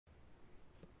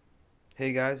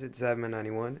Hey guys, it's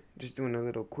Zavman91. Just doing a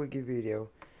little quickie video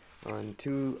on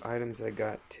two items I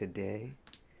got today,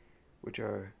 which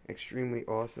are extremely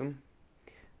awesome,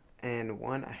 and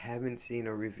one I haven't seen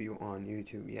a review on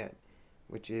YouTube yet,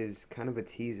 which is kind of a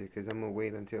teaser because I'm gonna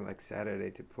wait until like Saturday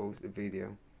to post a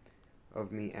video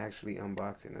of me actually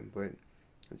unboxing them. But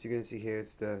as you can see here,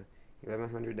 it's the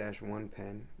 1100-1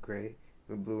 pen, gray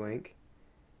with blue ink,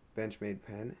 Benchmade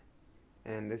pen,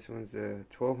 and this one's a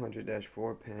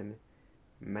 1200-4 pen,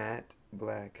 matte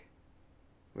black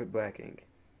with black ink.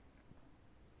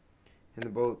 And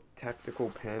they're both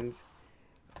tactical pens.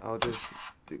 I'll just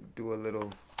do a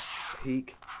little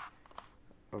peek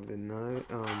of the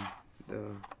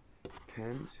the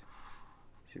pens.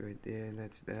 See right there,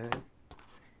 that's that,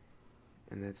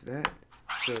 and that's that.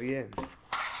 So yeah,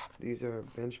 these are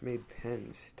Benchmade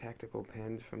pens, tactical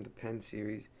pens from the pen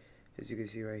series, as you can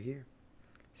see right here.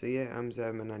 So yeah, I'm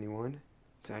Zavman91,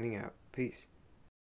 signing out. Peace.